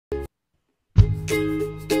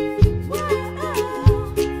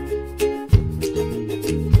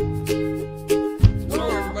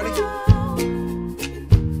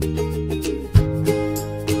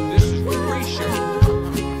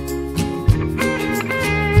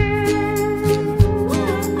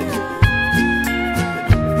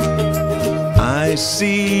I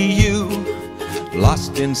see you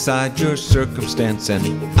lost inside your circumstance,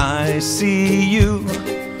 and I see you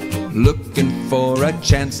looking for a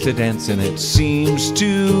chance to dance, and it seems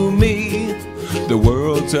to me the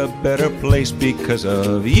world's a better place because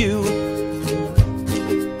of you.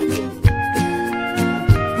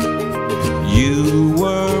 You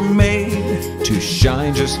were made to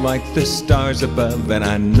shine just like the stars above, and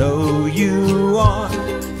I know you are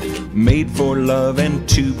made for love and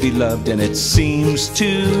to be loved, and it seems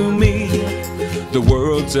to me the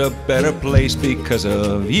world's a better place because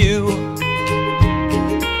of you.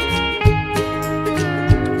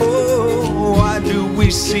 Oh, why do we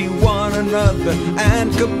see one another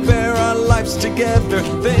and compare our lives together,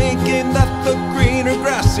 thinking that the greener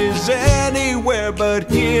grass is anywhere but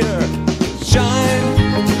here?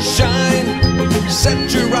 Shine, shine,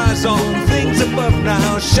 set your eyes on things above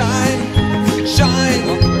now. Shine,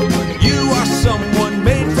 shine, you are someone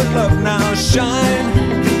made for love now. Shine,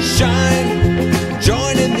 shine,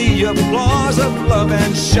 join in the applause of love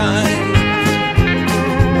and shine.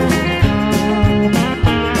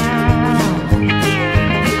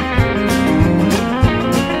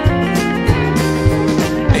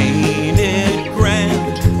 Ain't it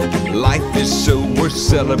grand? Life is so worth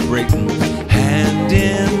celebrating. Hand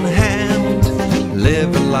in hand,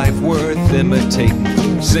 live a life worth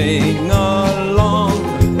imitating. Sing along,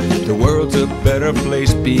 the world's a better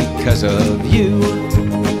place because of you.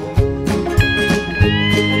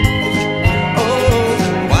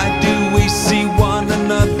 Oh, why do we see one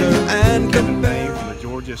another and compare? From the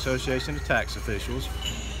Georgia Association of Tax Officials,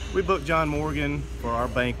 we booked John Morgan for our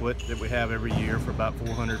banquet that we have every year for about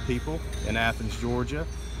 400 people in Athens, Georgia.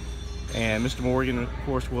 And Mr. Morgan, of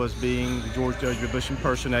course, was being the George W. Bush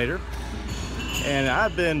impersonator. And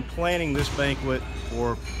I've been planning this banquet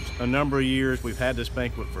for a number of years. We've had this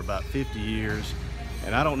banquet for about 50 years.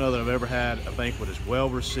 And I don't know that I've ever had a banquet as well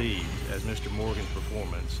received as Mr. Morgan's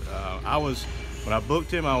performance. When I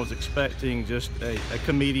booked him, I was expecting just a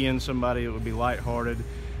comedian, somebody that would be lighthearted.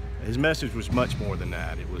 His message was much more than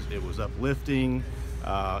that. It was uplifting.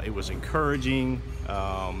 It was encouraging.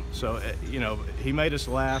 You know, he made us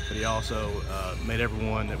laugh, but he also made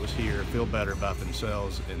everyone that was here feel better about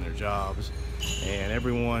themselves and their jobs, and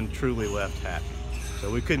everyone truly left happy. So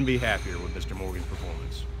we couldn't be happier with Mr. Morgan's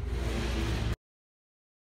performance.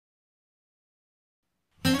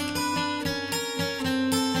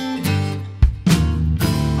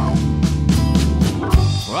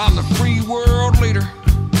 Well, I'm the free world leader.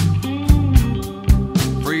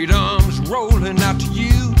 Freedom's rolling out to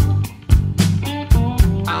you.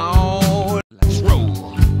 Oh, let's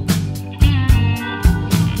roll.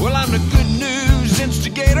 Well, I'm the good news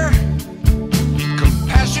instigator,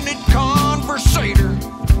 compassionate conversator.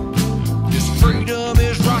 This freedom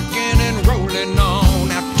is rocking and rolling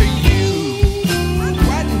on out to you.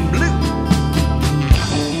 White and blue.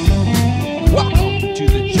 Welcome to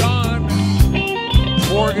the John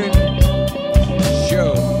Morgan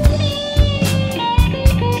Show.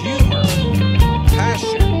 Humor,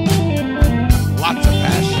 passion, lots of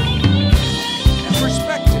passion, and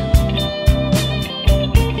perspective.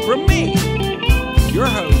 From me, your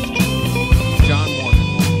host, John Morgan.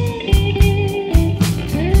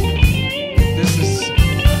 This is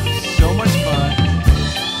so much fun.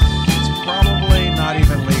 It's probably not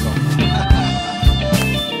even legal.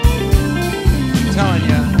 I'm telling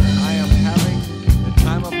you, I am having the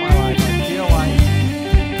time of my life. I feel like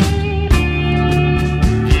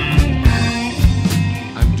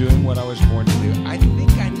I'm doing what I was born to do. I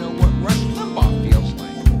think I know what Rush Limbaugh feels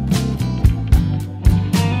like.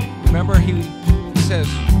 Remember, he says,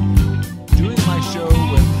 doing my show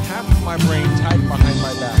with half of my brain tied behind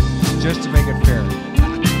my back, just to make it fair.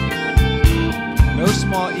 No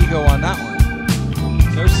small ego on that one.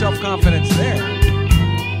 No self-confidence there.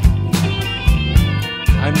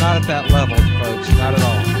 I'm not at that level, folks, not at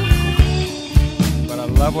all. But I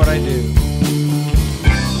love what I do.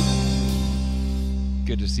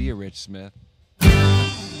 Good to see you, Rich Smith.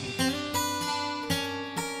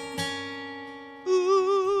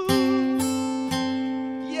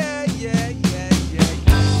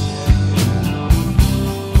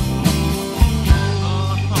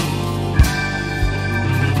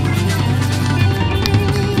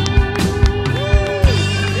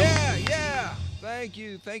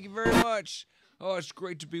 Thank you very much. Oh, it's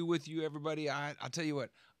great to be with you, everybody. I'll tell you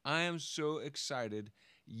what, I am so excited.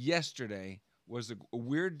 Yesterday was a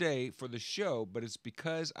weird day for the show, but it's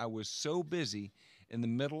because I was so busy in the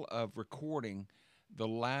middle of recording the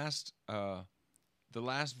last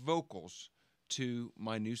vocals to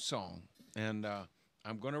my new song. And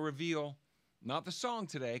I'm going to reveal Not the song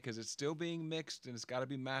today, because it's still being mixed and it's got to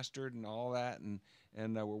be mastered and all that, and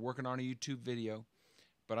we're working on a YouTube video.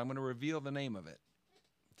 But I'm going to reveal the name of it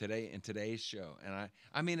today in today's show. And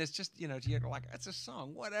I mean, it's just, you're like, it's a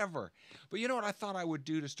song, whatever. But you know what I thought I would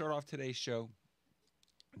do to start off today's show?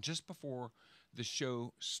 Just before the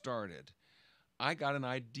show started, I got an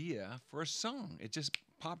idea for a song. It just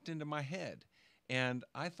popped into my head. And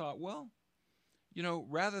I thought, well,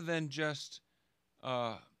 rather than just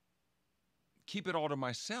keep it all to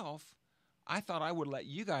myself, I thought I would let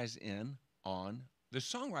you guys in on the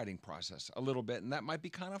songwriting process a little bit, and that might be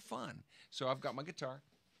kind of fun. So I've got my guitar,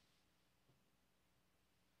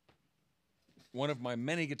 one of my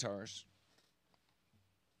many guitars.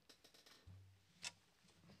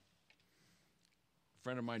 A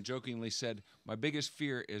friend of mine jokingly said, my biggest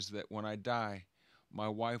fear is that when I die, my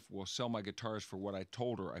wife will sell my guitars for what I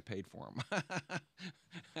told her I paid for them.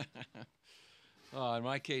 In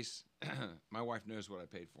my case, my wife knows what I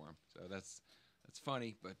paid for them, so that's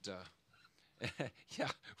funny. But yeah,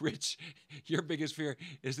 Rich, your biggest fear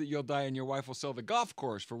is that you'll die and your wife will sell the golf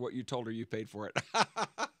course for what you told her you paid for it.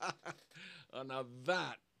 Now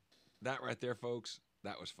that right there, folks,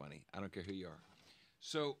 that was funny. I don't care who you are.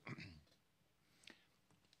 So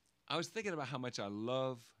I was thinking about how much I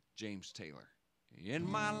love James Taylor. In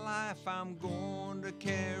my life, I'm going to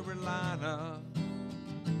Carolina.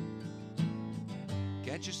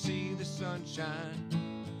 Can't you see the sunshine?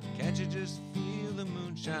 Can't you just feel the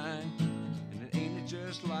moonshine? And it ain't it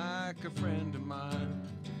just like a friend of mine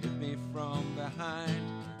to hit me from behind?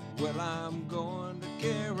 Well, I'm going to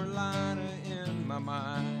Carolina in my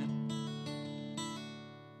mind.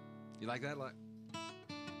 You like that?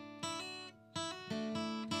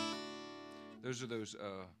 Those are those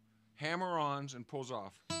hammer-ons and pulls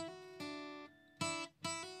off.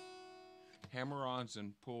 Hammer-ons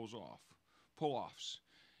and pulls off. Pull-offs,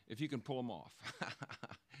 if you can pull them off.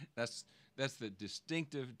 That's the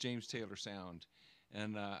distinctive James Taylor sound,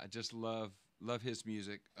 and I just love his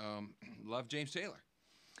music. Love James Taylor,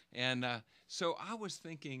 and so I was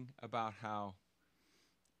thinking about how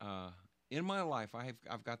in my life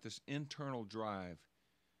I've got this internal drive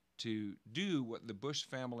to do what the Bush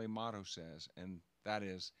family motto says, and that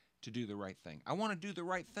is to do the right thing. I want to do the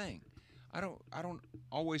right thing. I don't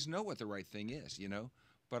always know what the right thing is,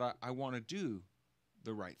 but I want to do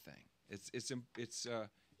the right thing.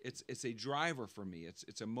 It's a driver for me.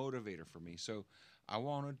 It's a motivator for me. So I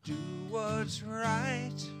want to do what's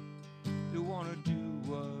right. Don't want to do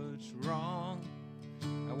what's wrong.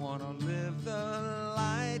 I want to live the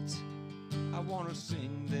light. I want to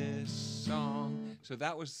sing this song. So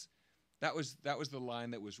that was the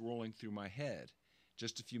line that was rolling through my head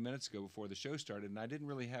just a few minutes ago before the show started, and I didn't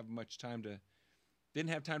really have time to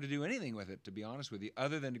do anything with it, to be honest with you,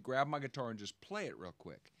 other than to grab my guitar and just play it real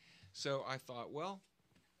quick. So I thought, well,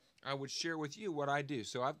 I would share with you what I do.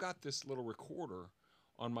 So I've got this little recorder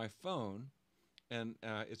on my phone, and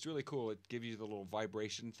it's really cool. It gives you the little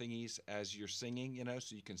vibration thingies as you're singing,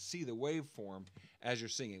 so you can see the waveform as you're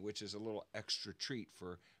singing, which is a little extra treat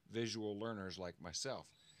for visual learners like myself.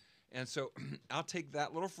 And so I'll take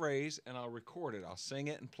that little phrase and I'll record it. I'll sing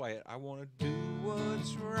it and play it. I want to do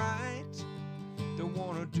what's right. Don't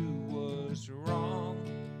want to do what's wrong.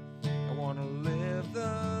 I want to live the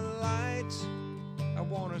light. I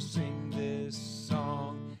want to sing this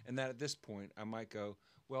song. And that at this point, I might go,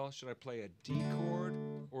 well, should I play a D chord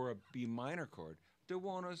or a B minor chord? Don't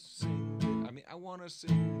want to sing it. I want to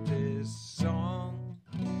sing this song.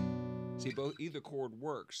 See, either chord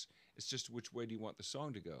works. It's just which way do you want the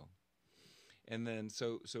song to go? And then,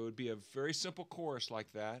 so it'd be a very simple chorus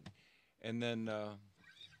like that. And then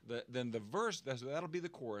the verse, that'll be the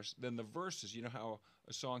chorus. Then the verses, you know how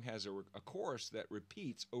a song has a chorus that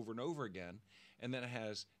repeats over and over again, and then it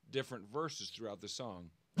has different verses throughout the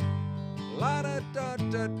song. La da da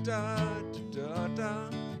da da da da.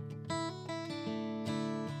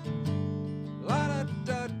 La da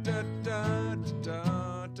da da da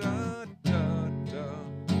da da da.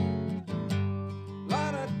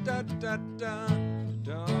 La da da da da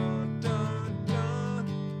da da da.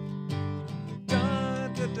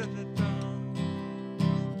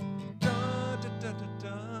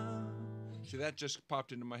 See, that just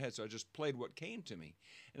popped into my head, so I just played what came to me.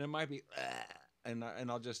 And it might be, and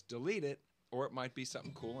I'll just delete it, or it might be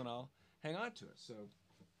something cool, and I'll hang on to it. So,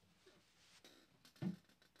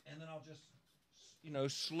 and then I'll just,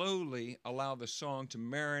 slowly allow the song to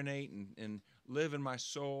marinate and live in my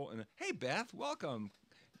soul. And hey, Beth, welcome.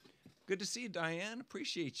 Good to see you, Diane.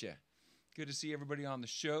 Appreciate you. Good to see everybody on the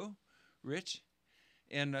show. Rich.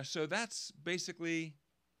 And so that's basically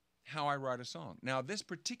how I write a song. Now, this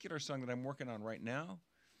particular song that I'm working on right now,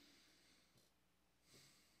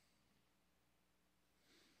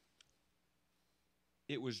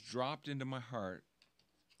 it was dropped into my heart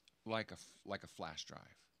like a flash drive.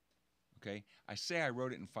 Okay, I say I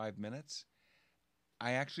wrote it in 5 minutes.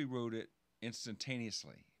 I actually wrote it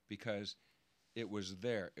instantaneously because it was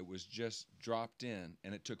there. It was just dropped in,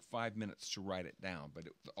 and it took 5 minutes to write it down. But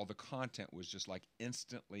all the content was just like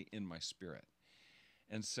instantly in my spirit.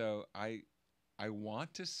 And so I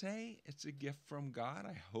want to say it's a gift from God.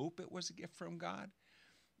 I hope it was a gift from God.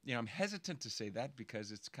 You know, I'm hesitant to say that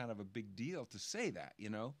because it's kind of a big deal to say that, you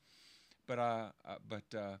know. But I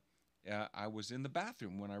was in the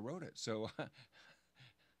bathroom when I wrote it. So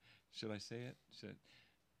should I say it?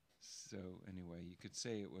 So anyway, you could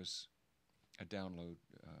say it was a download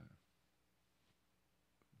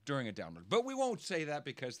during a download. But we won't say that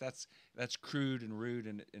because that's crude and rude,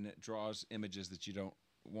 and it draws images that you don't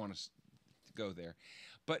want to go there.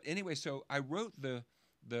 But anyway, so I wrote the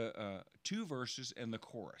 2 verses and the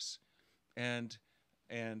chorus, and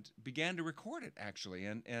began to record it actually.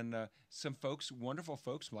 And some folks, wonderful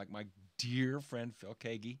folks like my dear friend Phil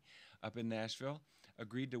Kagi up in Nashville,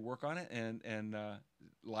 agreed to work on it and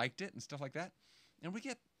liked it and stuff like that. And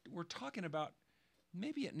we're talking about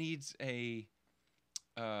maybe it needs a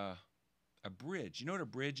bridge. You know what a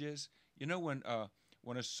bridge is? You know when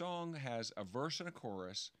a song has a verse and a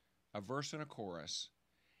chorus,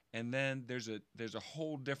 and then there's a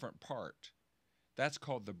whole different part. That's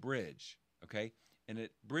called the bridge, okay? And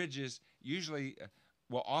it bridges usually,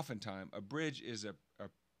 oftentimes a bridge is a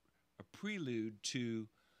prelude to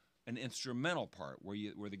an instrumental part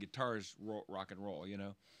where the guitars rock and roll, you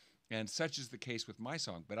know. And such is the case with my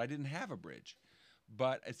song. But I didn't have a bridge.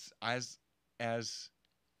 But it's as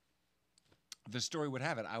the story would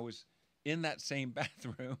have it, I was in that same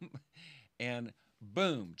bathroom, and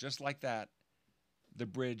boom, just like that, the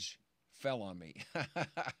bridge fell on me.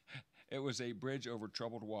 It was a bridge over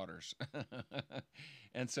troubled waters.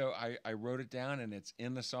 And so I wrote it down, and it's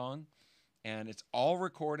in the song, and it's all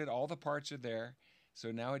recorded. All the parts are there.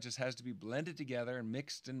 So now it just has to be blended together and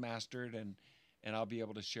mixed and mastered, and I'll be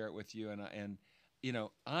able to share it with you. And you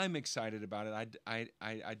know, I'm excited about it.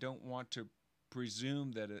 I don't want to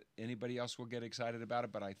presume that anybody else will get excited about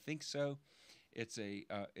it, but I think so. It's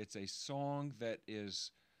a song that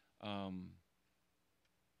is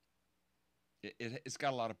it's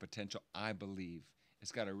got a lot of potential, I believe.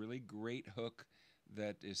 It's got a really great hook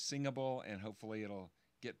that is singable, and hopefully it'll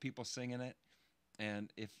get people singing it.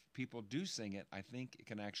 And if people do sing it, I think it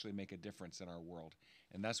can actually make a difference in our world.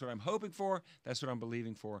 And that's what I'm hoping for, that's what I'm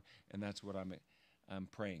believing for, and that's what I'm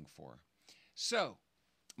praying for. So,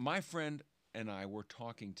 my friend and I were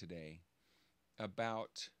talking today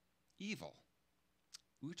about evil.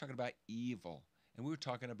 We were talking about evil, and we were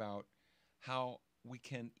talking about how we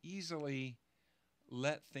can easily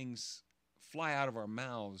let things fly out of our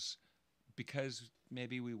mouths because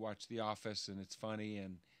maybe we watch The Office and it's funny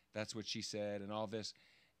and that's what she said and all this,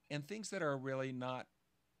 and things that are really not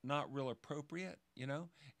real appropriate, you know.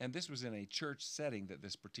 And this was in a church setting that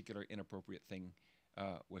this particular inappropriate thing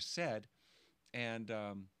was said, and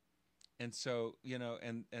so, you know,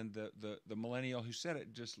 and the millennial who said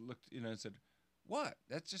it just looked, you know, and said, "What?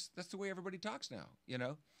 That's the way everybody talks now," you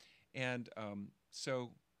know. And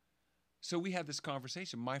so we had this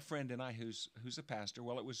conversation, my friend and I, who's a pastor.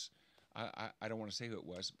 Well, it was I don't want to say who it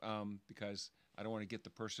was because I don't want to get the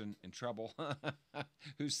person in trouble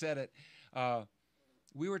who said it.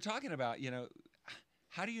 We were talking about, you know,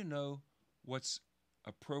 how do you know what's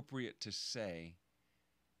appropriate to say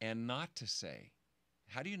and not to say?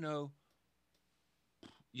 How do you know,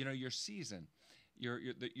 your season,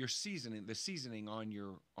 your seasoning, the seasoning on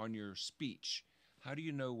your speech? How do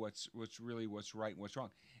you know what's right and what's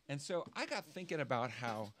wrong? And so I got thinking about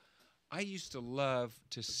how I used to love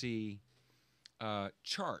to see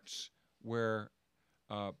charts where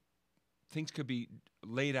things could be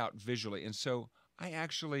laid out visually. And so I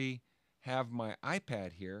actually have my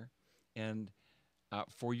iPad here, and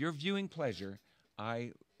for your viewing pleasure,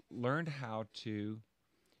 I learned how to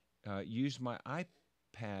use my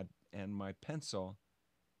iPad and my pencil.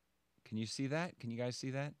 Can you see that? Can you guys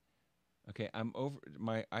see that? Okay, I'm over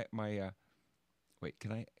my wait,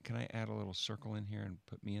 can I add a little circle in here and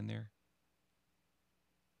put me in there?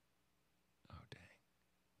 Oh, dang.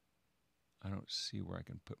 I don't see where I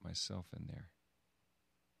can put myself in there.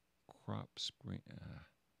 Crop screen.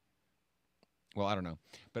 Well, I don't know.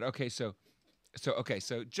 But okay, so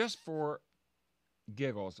just for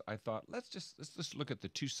giggles, I thought let's just look at the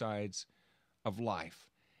two sides of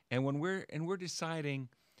life. And when we're deciding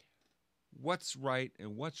what's right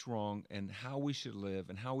and what's wrong and how we should live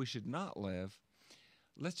and how we should not live,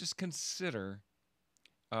 let's just consider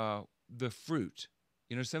the fruit.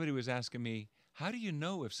 You know, somebody was asking me, how do you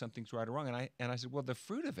know if something's right or wrong? And I said, well, the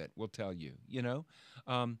fruit of it will tell you. You know,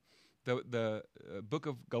 um, the book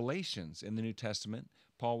of Galatians in the New Testament,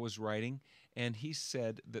 Paul was writing, and he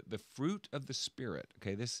said that the fruit of the Spirit.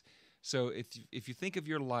 Okay, this. So if you think of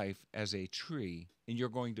your life as a tree and you're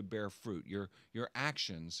going to bear fruit, your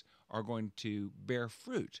actions are going to bear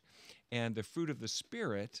fruit, and the fruit of the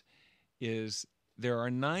Spirit is, there are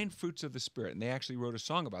 9 fruits of the Spirit, and they actually wrote a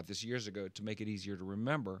song about this years ago to make it easier to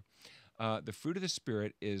remember. The fruit of the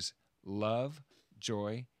Spirit is love,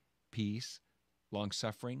 joy, peace,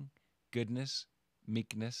 long-suffering, goodness,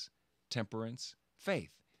 meekness, temperance,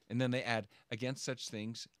 faith. And then they add, against such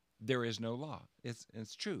things there is no law.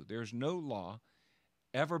 It's true. There's no law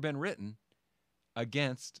ever been written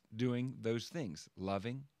against doing those things: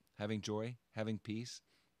 loving, having joy, having peace,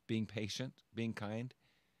 being patient, being kind,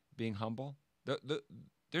 being humble.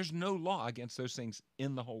 There's no law against those things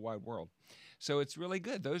in the whole wide world. So it's really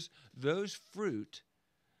good. Those fruit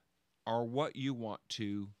are what you want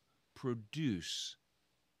to produce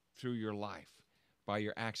through your life by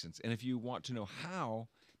your actions. And if you want to know how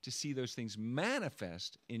to see those things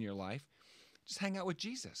manifest in your life, just hang out with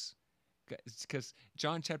Jesus. Because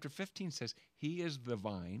John chapter 15 says, he is the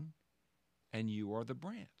vine and you are the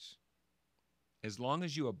branch. As long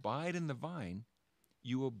as you abide in the vine,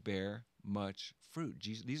 you will bear much fruit.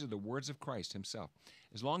 These are the words of Christ himself.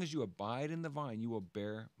 As long as you abide in the vine, you will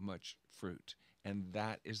bear much fruit. And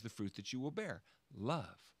that is the fruit that you will bear: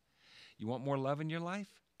 love. You want more love in your life?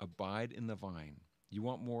 Abide in the vine. You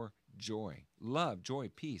want more joy, love, joy,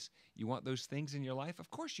 peace. You want those things in your life? Of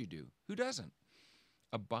course you do. Who doesn't?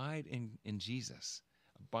 Abide in Jesus,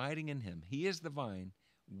 abiding in him. He is the vine.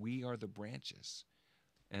 We are the branches.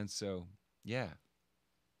 And so, yeah.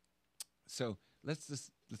 So let's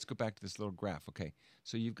go back to this little graph. Okay.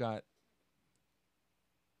 So you've got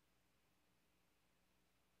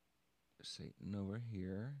Satan over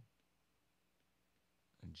here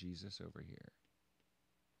and Jesus over here.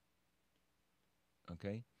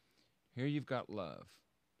 Okay? Here you've got love.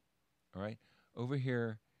 All right? Over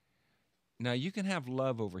here, now you can have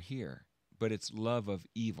love over here, but it's love of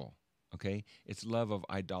evil. Okay? It's love of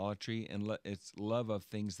idolatry, and it's love of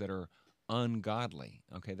things that are ungodly.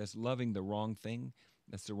 Okay? That's loving the wrong thing.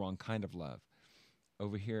 That's the wrong kind of love.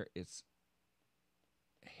 Over here, it's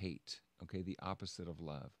hate. Okay? The opposite of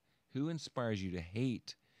love. Who inspires you to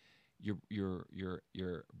hate your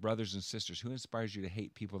brothers and sisters? Who inspires you to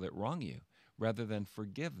hate people that wrong you rather than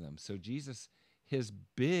forgive them? So Jesus, his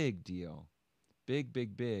big deal,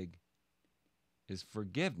 big is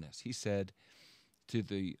forgiveness. He said to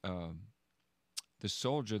the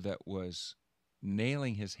soldier that was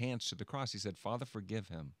nailing his hands to the cross, he said, Father, forgive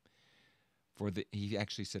him. He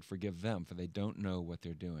actually said, forgive them, for they don't know what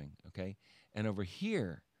they're doing. Okay? And over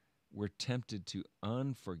here, we're tempted to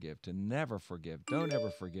unforgive, to never forgive. Don't ever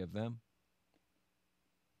forgive them.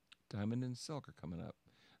 Diamond and silk are coming up.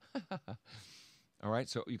 All right,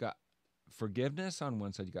 so you got forgiveness on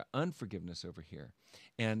one side, you got unforgiveness over here.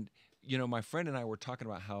 And, you know, my friend and I were talking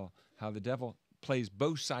about how the devil plays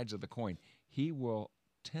both sides of the coin. He will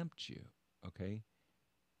tempt you, okay?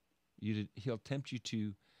 He'll tempt you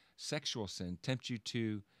to sexual sin, tempt you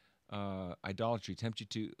to idolatry, tempt you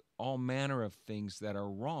to all manner of things that are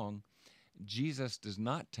wrong. Jesus does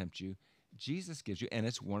not tempt you. Jesus gives you, and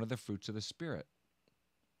it's one of the fruits of the Spirit: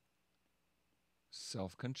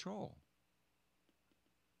 self-control.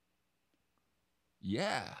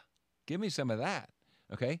 Yeah, give me some of that,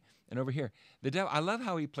 okay? And over here, the devil, I love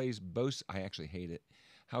how he plays both, I actually hate it,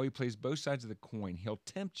 how he plays both sides of the coin. He'll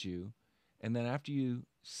tempt you, and then after you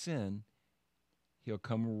sin, he'll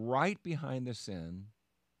come right behind the sin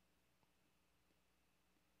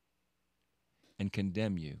and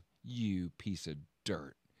condemn you. You piece of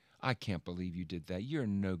dirt. I can't believe you did that. You're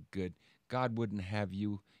no good. God wouldn't have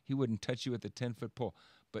you. He wouldn't touch you at the 10-foot pole.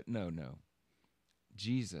 But no.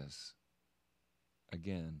 Jesus,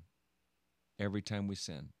 again, every time we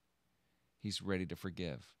sin, he's ready to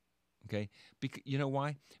forgive. Okay? You know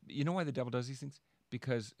why? You know why the devil does these things?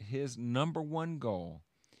 Because his number one goal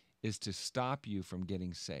is to stop you from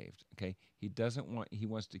getting saved. Okay? He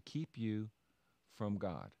wants to keep you from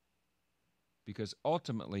God. Because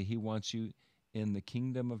ultimately, he wants you in the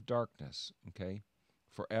kingdom of darkness, okay,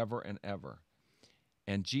 forever and ever.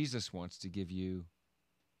 And Jesus wants to give you,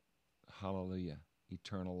 hallelujah,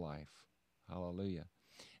 eternal life. Hallelujah.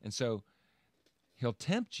 And so he'll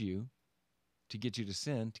tempt you to get you to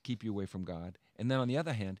sin, to keep you away from God. And then on the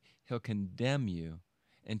other hand, he'll condemn you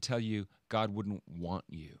and tell you God wouldn't want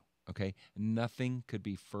you, okay? Nothing could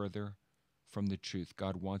be further from the truth.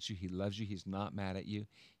 God wants you. He loves you. He's not mad at you.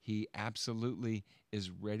 He absolutely is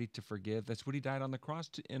ready to forgive. That's what he died on the cross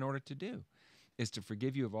in order to do. is to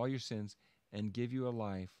forgive you of all your sins and give you a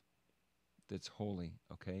life that's holy,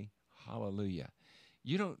 okay? Hallelujah.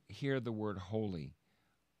 You don't hear the word holy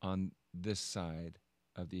on this side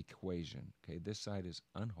of the equation, okay? This side is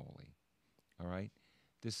unholy, all right?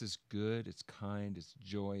 This is good, it's kind, it's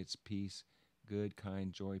joy, it's peace, good,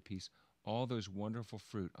 kind, joy, peace, all those wonderful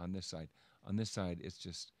fruit on this side. On this side, it's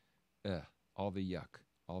just all the yuck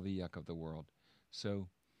of the world. So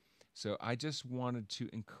I just wanted to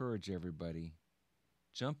encourage everybody,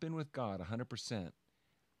 jump in with God 100%,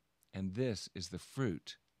 and this is the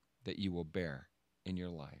fruit that you will bear in your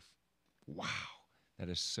life. Wow, that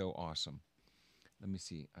is so awesome. Let me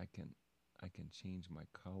see. I can change my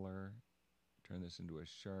color, turn this into a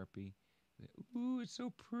Sharpie. Ooh, it's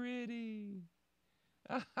so pretty.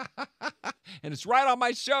 And it's right on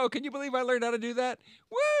my show. Can you believe I learned how to do that?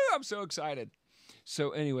 Woo, I'm so excited.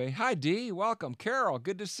 So anyway, hi, Dee. Welcome. Carol,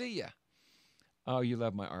 good to see you. Oh, you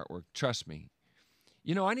love my artwork. Trust me.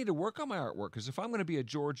 You know, I need to work on my artwork because if I'm going to be a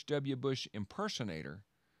George W. Bush impersonator,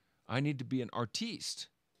 I need to be an artiste.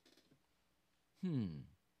 Well,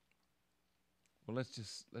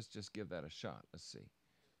 let's just give that a shot. Let's see.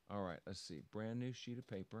 All right, let's see. Brand new sheet of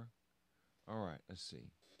paper. All right, let's see.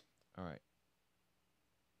 All right.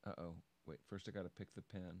 Uh-oh. Wait, first I got to pick the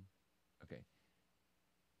pen. Okay.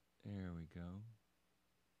 There we go.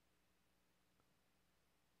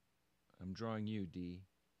 I'm drawing you, Dee.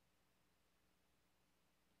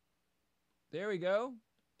 There we go.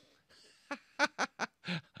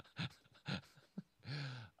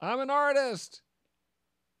 I'm an artist.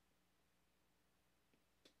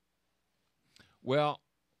 Well,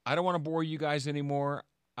 I don't want to bore you guys anymore.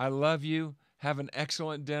 I love you. Have an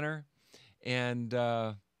excellent dinner. And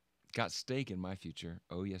got steak in my future.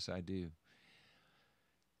 Oh, yes, I do.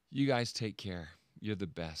 You guys take care. You're the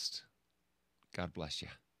best. God bless you.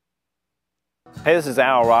 Hey, this is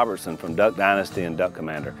Al Robertson from Duck Dynasty and Duck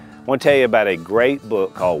Commander. I want to tell you about a great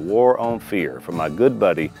book called War on Fear from my good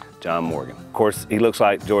buddy, John Morgan. Of course, he looks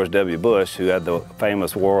like George W. Bush, who had the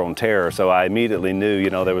famous War on Terror, so I immediately knew,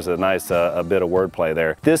 you know, there was a nice a bit of wordplay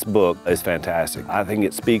there. This book is fantastic. I think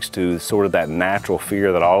it speaks to sort of that natural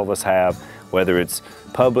fear that all of us have, whether it's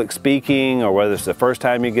public speaking or whether it's the first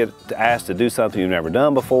time you get asked to do something you've never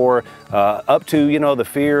done before, up to, you know, the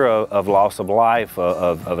fear of loss of life,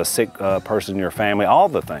 of a sick person in your family, all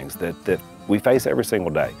the things that we face every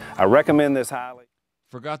single day. I recommend this highly.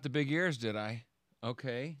 Forgot the big ears, did I?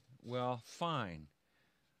 Okay, well, fine.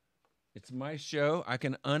 It's my show. I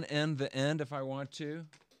can unend the end if I want to.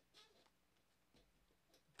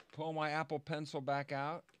 Pull my Apple Pencil back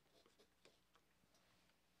out.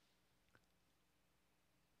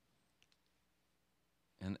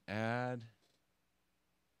 And add,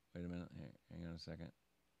 wait a minute, hang on a second.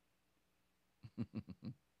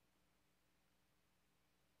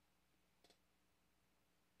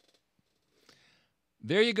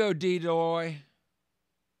 There you go, D-Doy.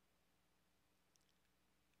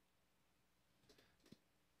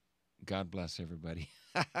 God bless everybody.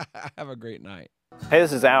 Have a great night. Hey,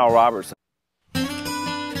 this is Al Robertson.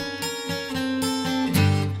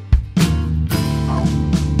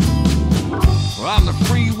 Well, I'm the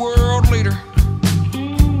free world leader.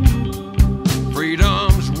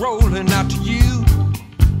 Freedom's rolling out to you.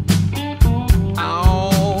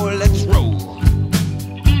 Oh, let's roll.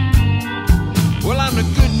 Well, I'm the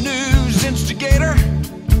good news instigator,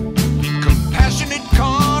 compassionate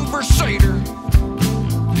conversator.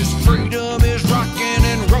 This freedom is rocking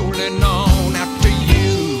and rolling on out to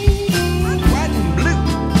you. White and blue.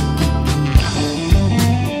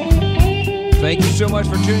 Thank you so much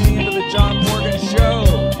for tuning into the John Morgan Show.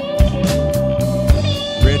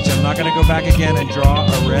 Rich, I'm not going to go back again and draw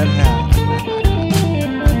a red hat.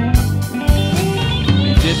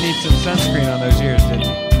 You did need some sunscreen on those ears, didn't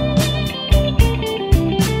you?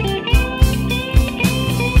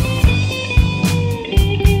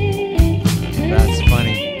 That's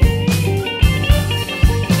funny.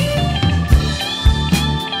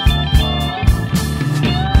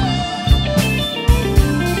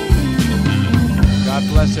 God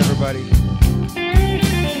bless everybody.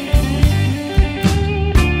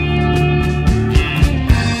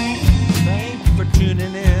 Thank you for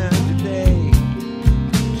tuning in today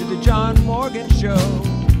to the John Morgan Show.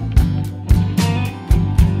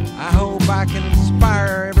 I hope I can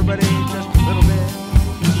inspire everybody just a little bit.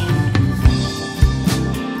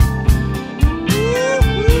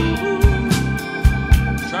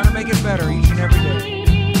 Trying to make it better each and every day,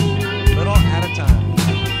 little at a time.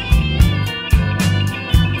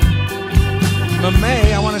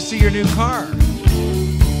 May, I want to see your new car.